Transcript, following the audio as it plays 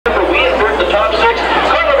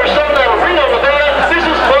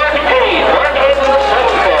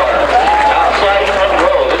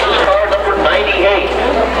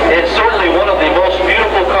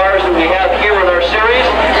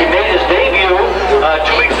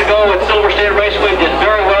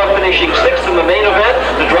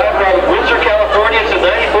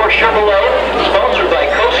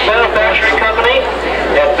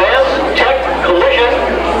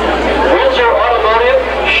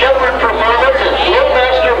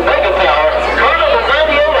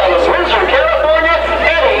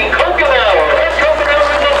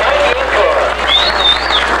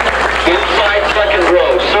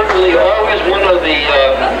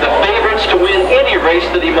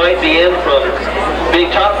might be in, from being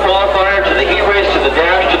top qualifier to the heat race to the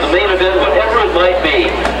dash to the main event, whatever it might be.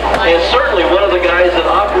 And certainly one of the guys that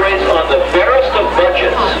operates on the barest of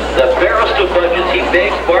budgets. The barest of budgets. He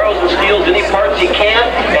begs, borrows, and steals any parts he can.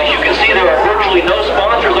 As you can see, there are virtually no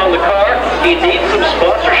sponsors on the car. He needs some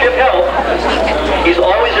sponsorship help. He's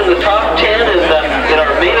always in the top 10 in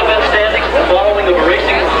our main event standings following of a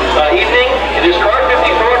racing evening. It is car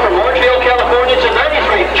 54 from Orangevale, California to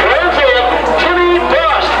 93. Turns in Timmy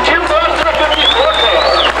Bost. Tim Bost in a 54 car.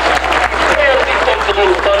 And we poked a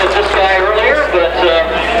little fun at this guy earlier, but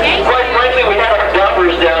quite frankly, we had our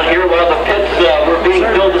doubters down here while the pits were being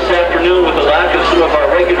filled this afternoon with the lack of some of our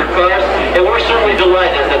regular cars. And we're certainly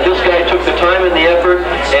delighted that this guy took the time and the effort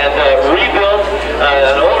and rebuilt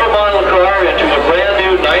an older model car into a brand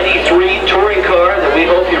new 93 touring car that we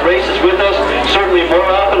hope he races with us certainly more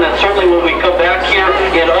often, and certainly when we come back here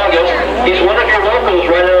in August. He's one of your locals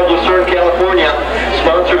right out of Lucerne, California,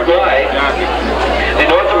 sponsored by the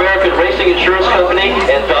North American Racing Insurance Company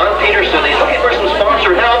and Don Peterson. He's looking for some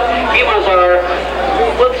sponsored help. He was our,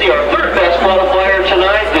 let's see, our third best qualifier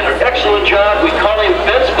tonight. Did an excellent job. We call him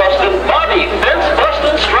Fence Bustin' Bobby. Fence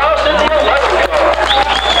Bustin' Strauss in the 11 car.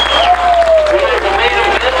 We had the main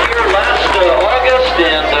event here last August,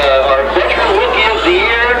 and our veteran rookie of the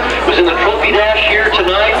year was in the trophy dash here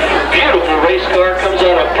tonight. Beautiful race car, comes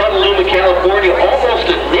out of Petaluma, California, almost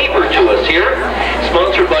a neighbor to us here.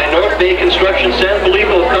 Sponsored by North Bay Construction, San Felipe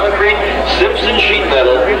Concrete, Simpson Sheet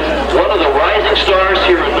Metal. One of the rising stars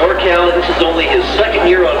here in NorCal. This is only his second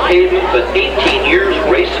year on pavement, but 18 years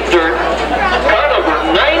racing dirt. Car number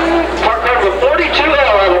 42L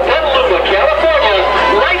out of Petaluma, California,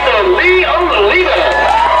 Lee Olibas.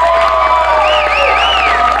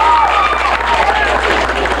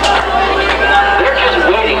 They're just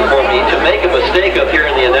waiting for me to make a mistake up here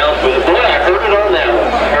in the announcement. Boy, I heard it on that one.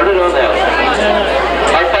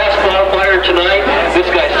 Our fast qualifier tonight, this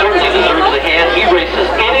guy certainly deserves a hand. He races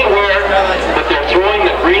anywhere that they're throwing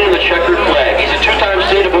the green and the checkered flag. He's a two-time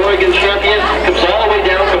state of Oregon champion, comes all the way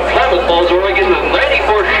down from Klamath Falls, Oregon, with a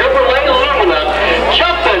 94 Chevrolet Lumina.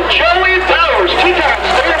 Jumpin' Joey Bowers, two-time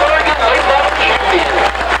state of Oregon late model champion.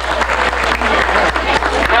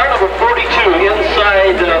 Car number 42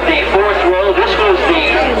 inside the fourth row. This was the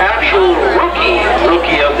actual rookie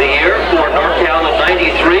of the year for NorCal in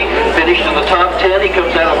 93. Finished in the top 10. He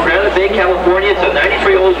comes out of Granite Bay, California. It's a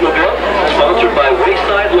 93 Oldsmobile, sponsored by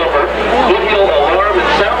Wayside Lumber, Foothill Alarm and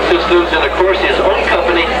Sound Systems, and of course his own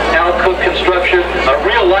company, Al Cook Construction. A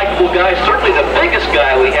real likable guy, certainly the biggest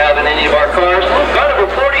guy we have in any of our cars. Car number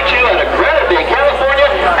 42 out of Granite Bay, California,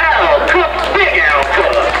 Al Cook, Big Al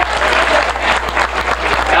Cook.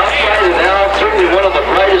 Outside of Al, certainly one of the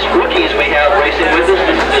brightest rookies we have racing with us.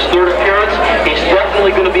 This is his third appearance. He's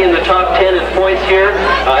definitely going to be in the top 10 in points here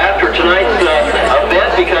after tonight's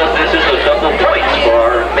event, because this is a double points for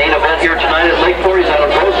our main event here tonight at Lakeport. He's out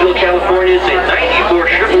of Roseville, California. It's a 94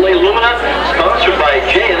 Chevrolet Lumina, sponsored by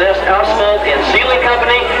J&S Asphalt and Sealing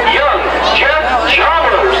Company. Young Jeff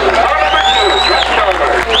Chalmers, car number 2, Jeff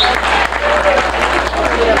Chalmers.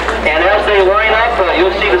 And as they line up,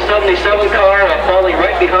 you'll see the 77 car falling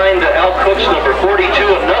right behind Al Cook's number 42,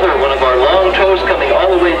 another one of our long toes coming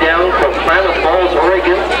all the way down from Klamath Falls,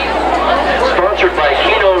 Oregon. Sponsored by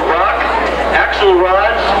Keno Rock, Axle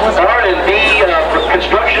Rods, R&B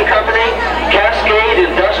Construction Company, Cascade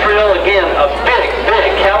Industrial. Again, a big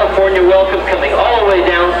California welcome coming all the way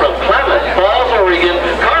down from Klamath Falls, Oregon.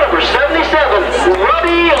 Car number 77,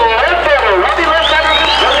 Robbie Ledbetter. Robbie Ledbetter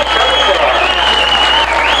is 77 car.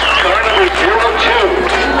 Car number 02.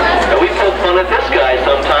 Now we poke fun at this guy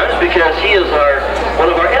sometimes because he is one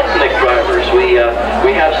of our ethnic drivers. We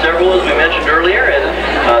have several, as we mentioned earlier, and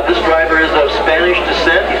this driver is of Spanish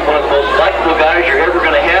descent. He's one of the most likable guys you're ever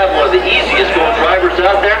going to have, one of the easiest going drivers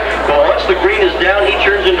out there. But once the green is down,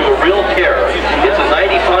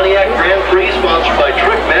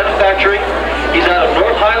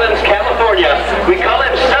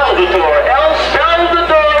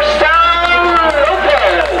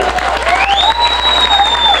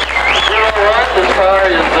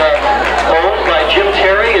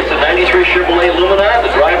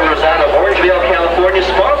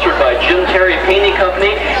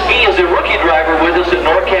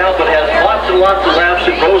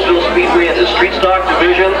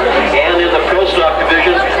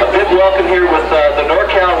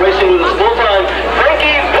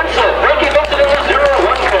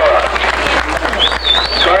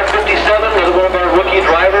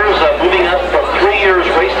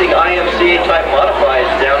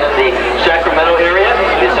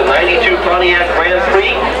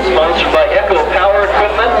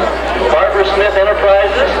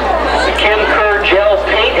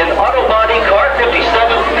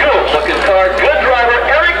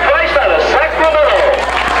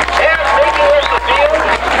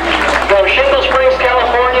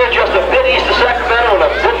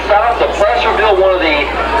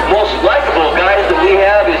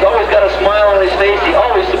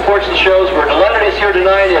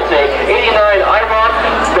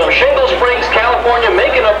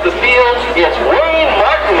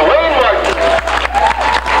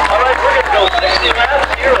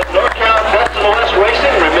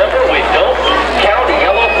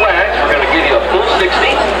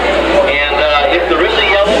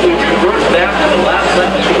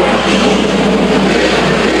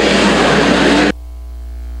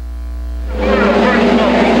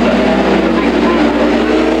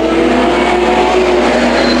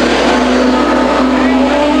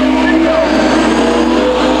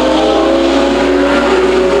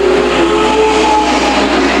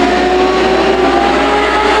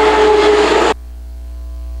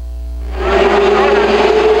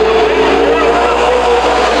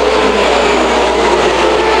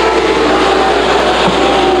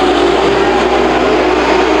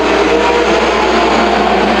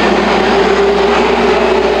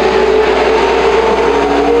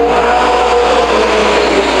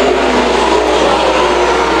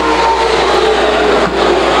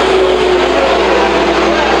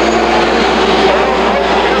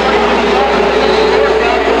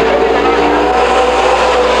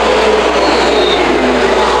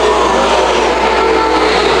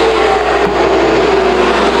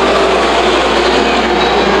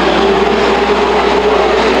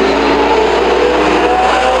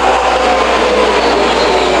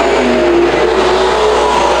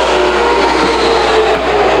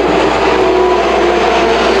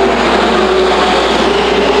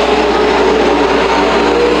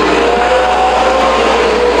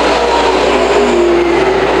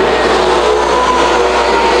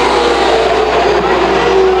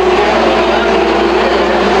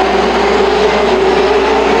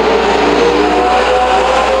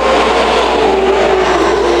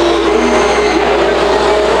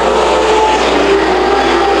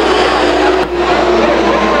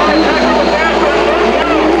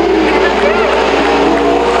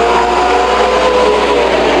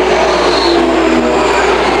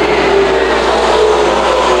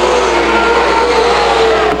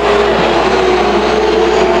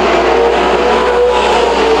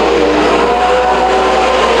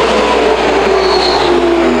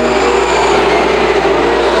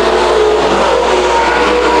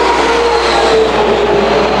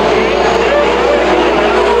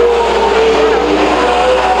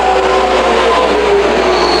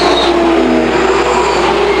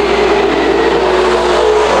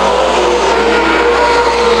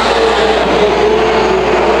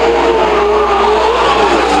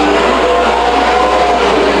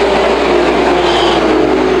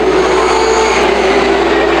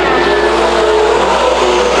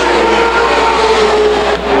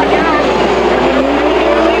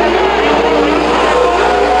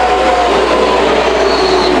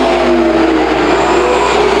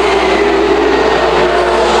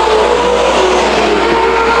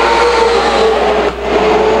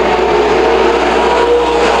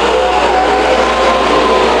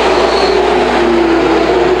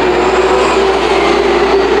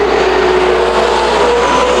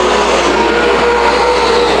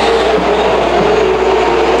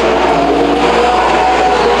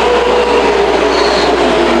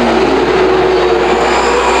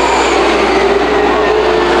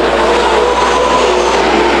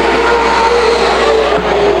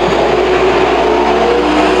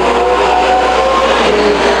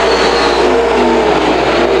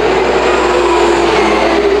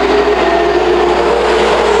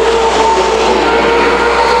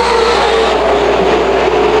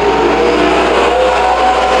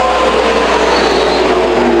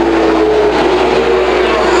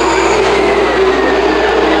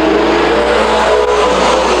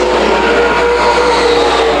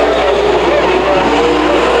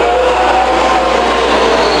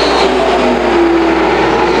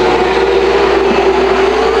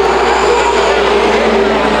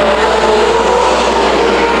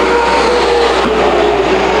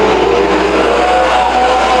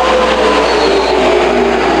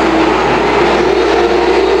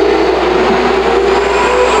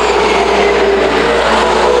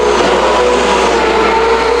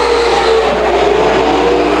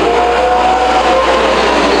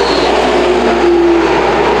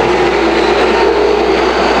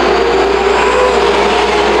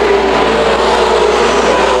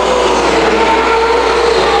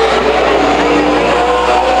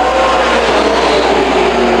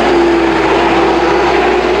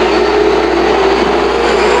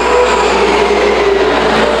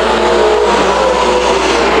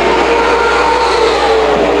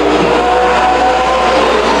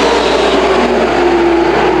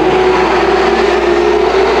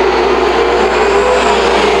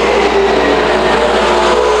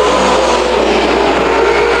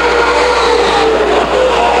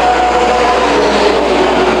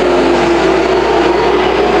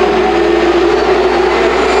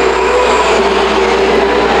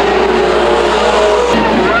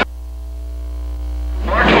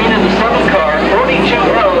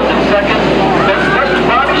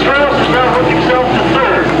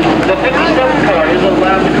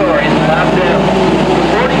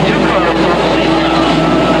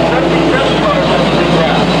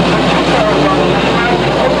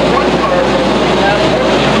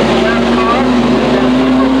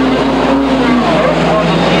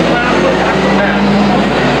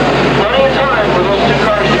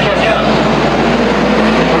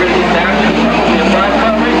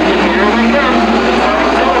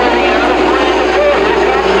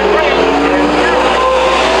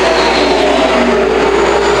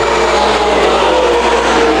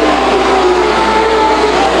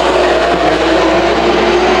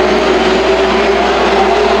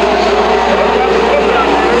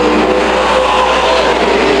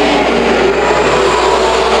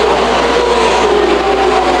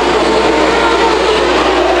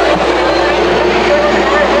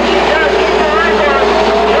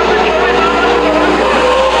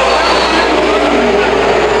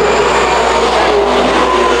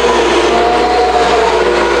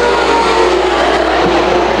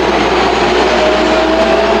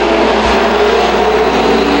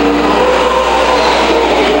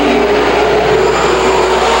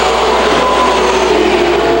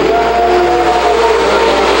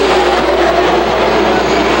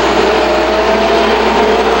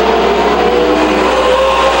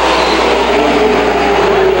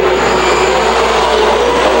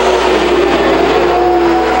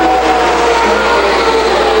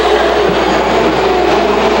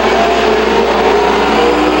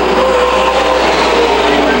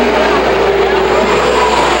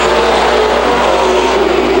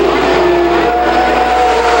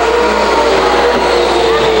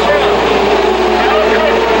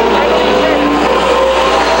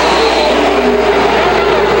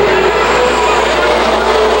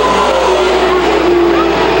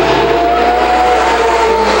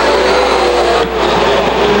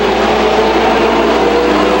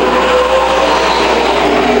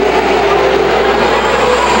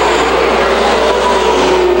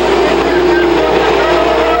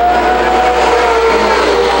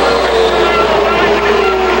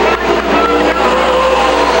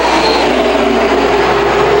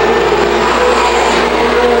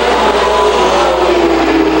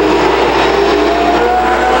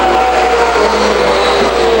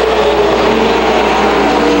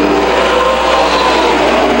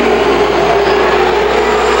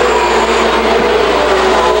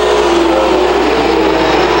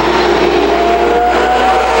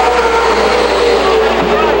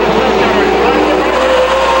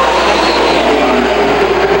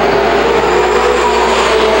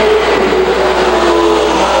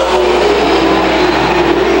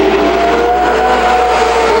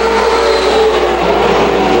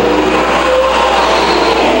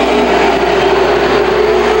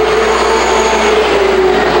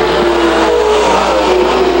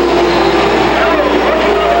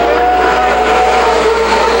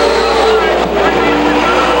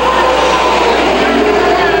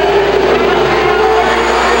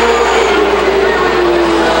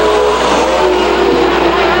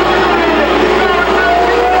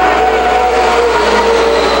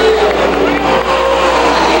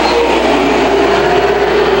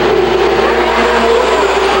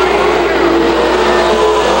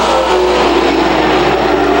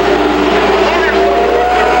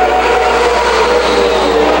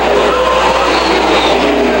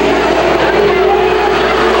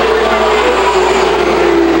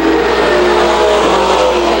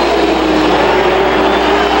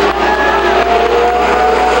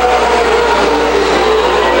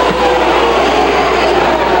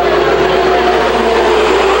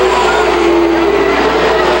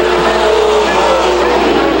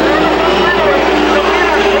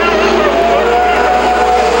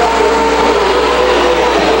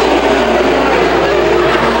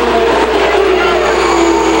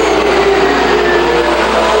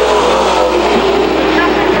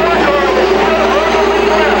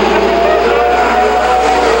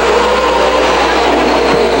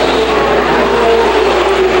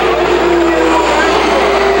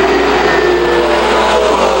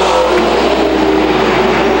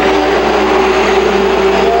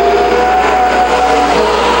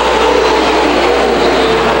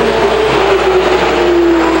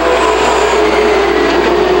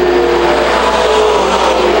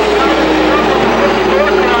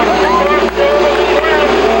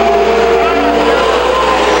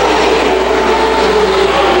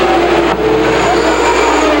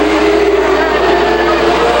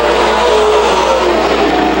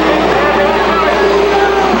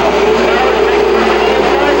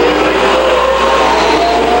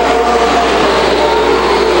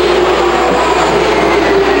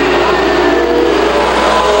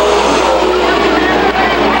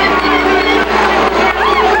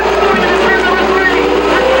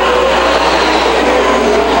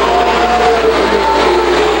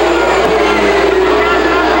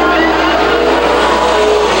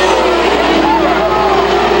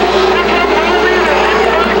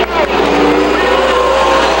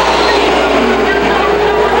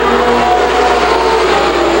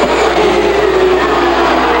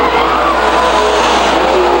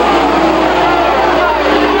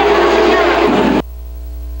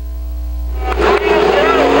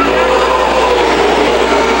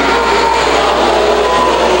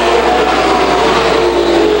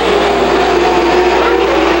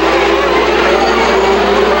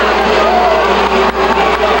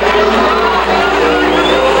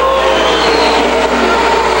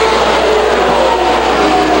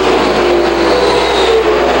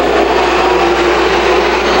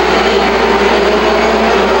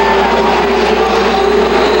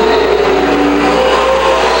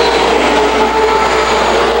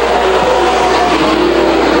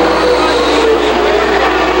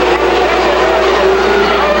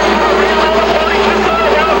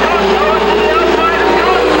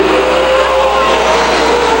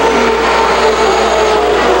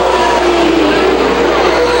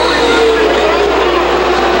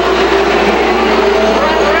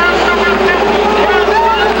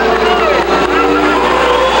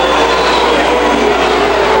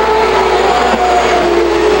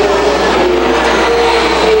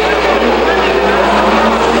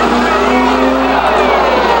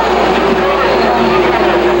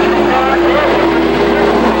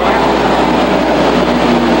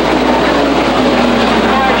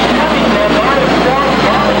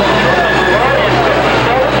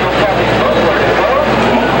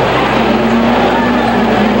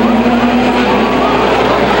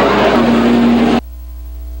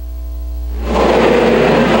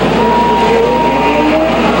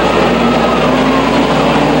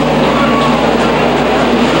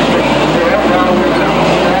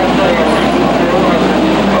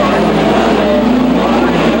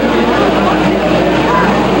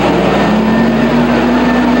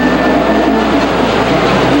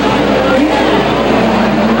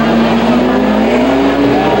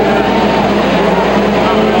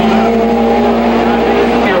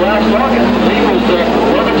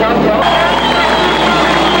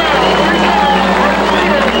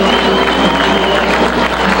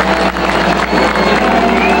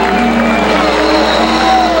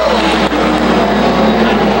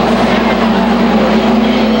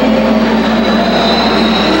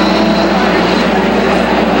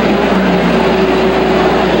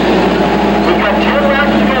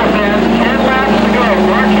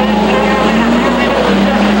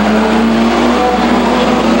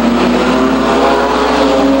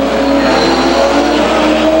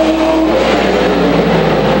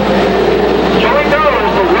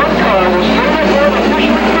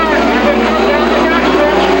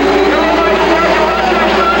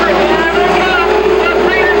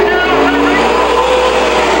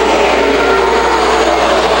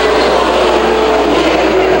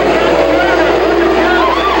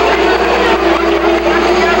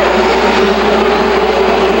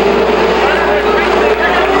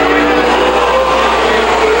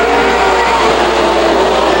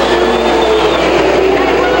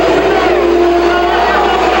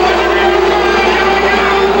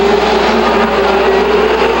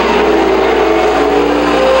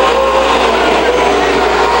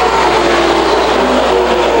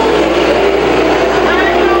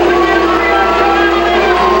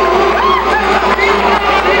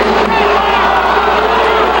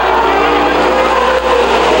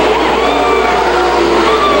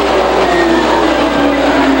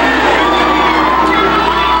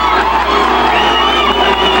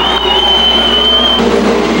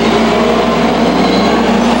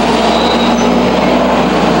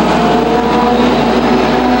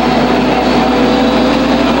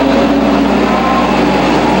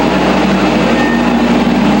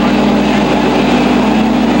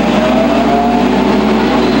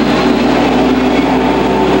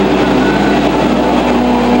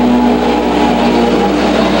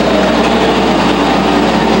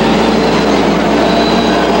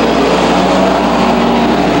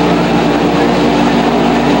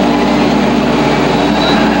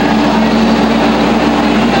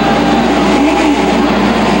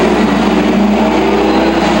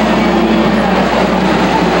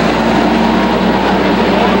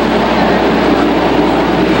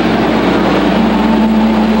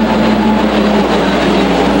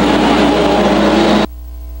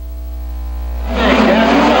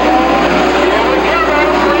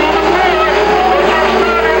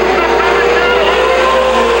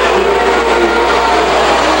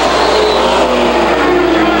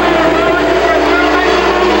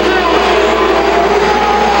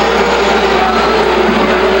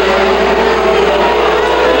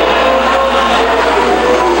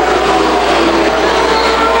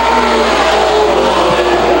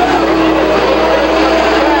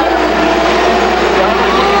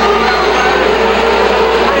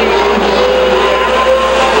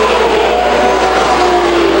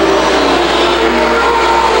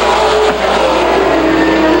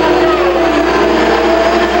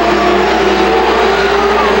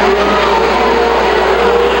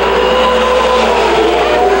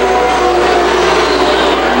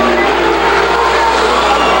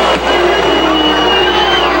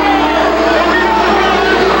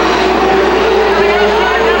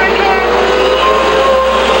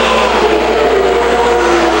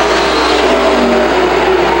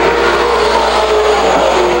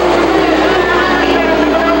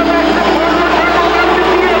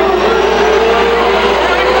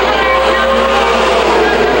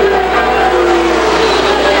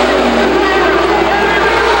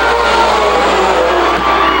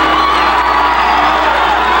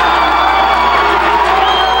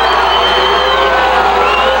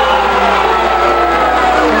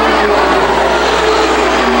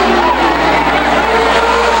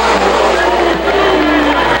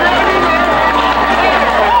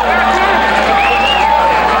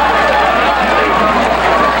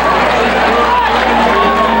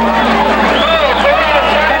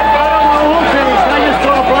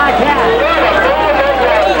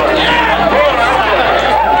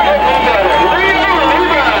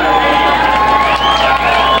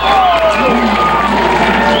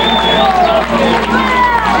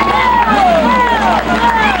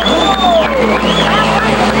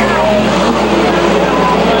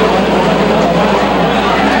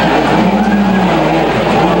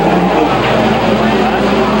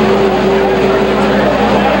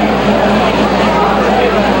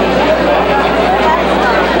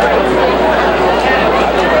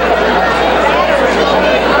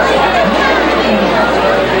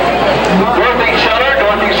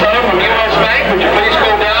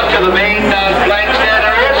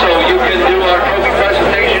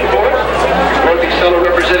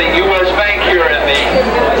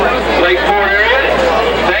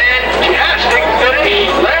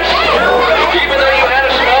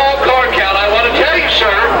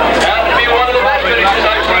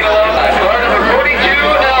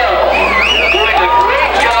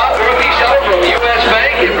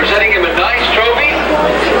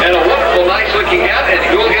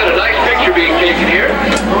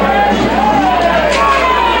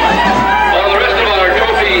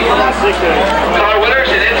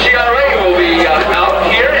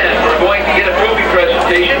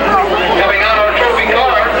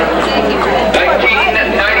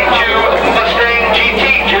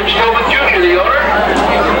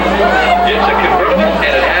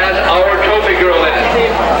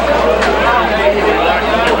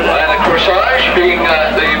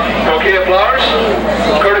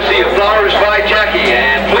 courtesy of Flowers by Jackie.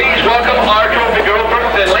 And please welcome our trophy girl from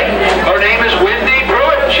Finley. Her name is Wendy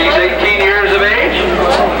Pruitt. She's 18 years of age.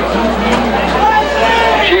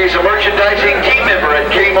 She's a merchandising team member at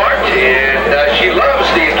Kmart, and she loves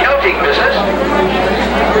the accounting business.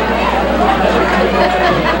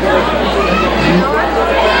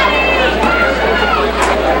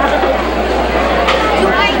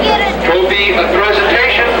 Trophy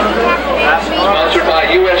presentation sponsored by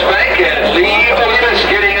U.S. Bank, and Lee Olibas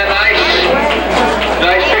getting a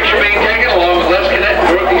nice picture being taken along with Les Cadet and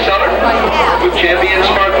Dorothy Sutter with Champion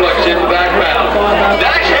Spark Plugs in the background.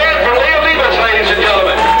 Nice hand for Lee Olibas, ladies and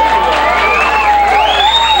gentlemen.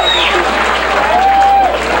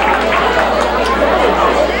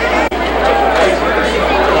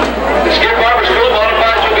 The Skip Barber School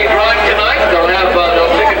modifiers will be drawing tonight. They'll have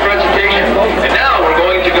they'll ticket presentation, and now we're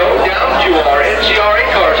going to go down to our NCRA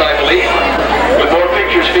cars, I believe, with more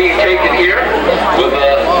pictures being taken here with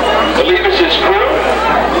Olibas' crew.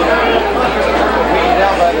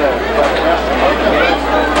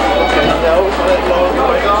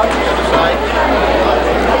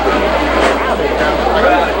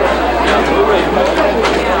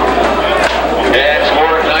 And some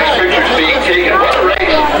more nice pictures being taken. What a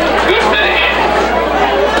race. Good finish.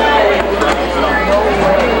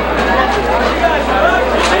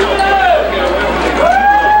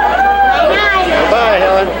 Bye,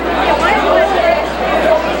 Helen.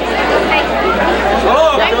 Hello.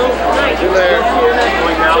 See you there.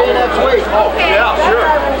 See you next week. Oh, yeah, sure.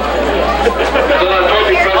 So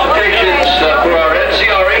trophy presentations for our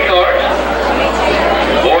NCRA cars.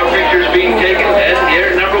 More pictures being taken, and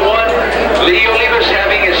here number one, Lee Olibas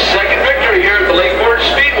having his second victory here at the Lakeport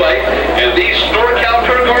Speedway, and these NorCal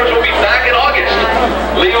Tour cars will be back in August.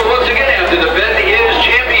 Lee will once again have to defend his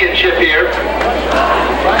championship here.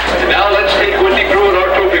 And now let's take Wendy Pruitt,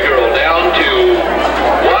 our trophy girl, down to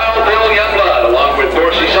Wild Bill Youngblood, along with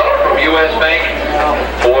Dorsey Sutter from U.S. Bank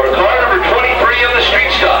for car number 23 of the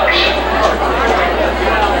street stocks.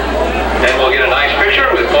 And we'll get a nice picture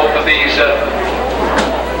with both of these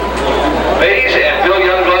ladies and Bill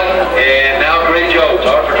Youngblood, and now Gray Jones,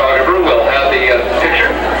 our photographer, will have the picture.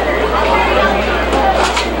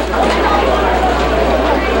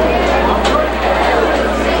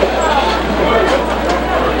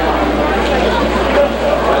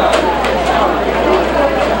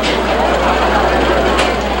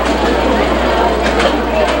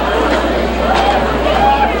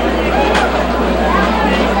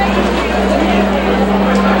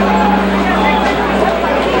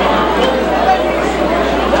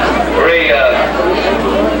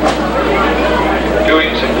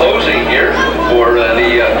 Doing some posing here for the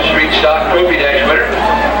street stock trophy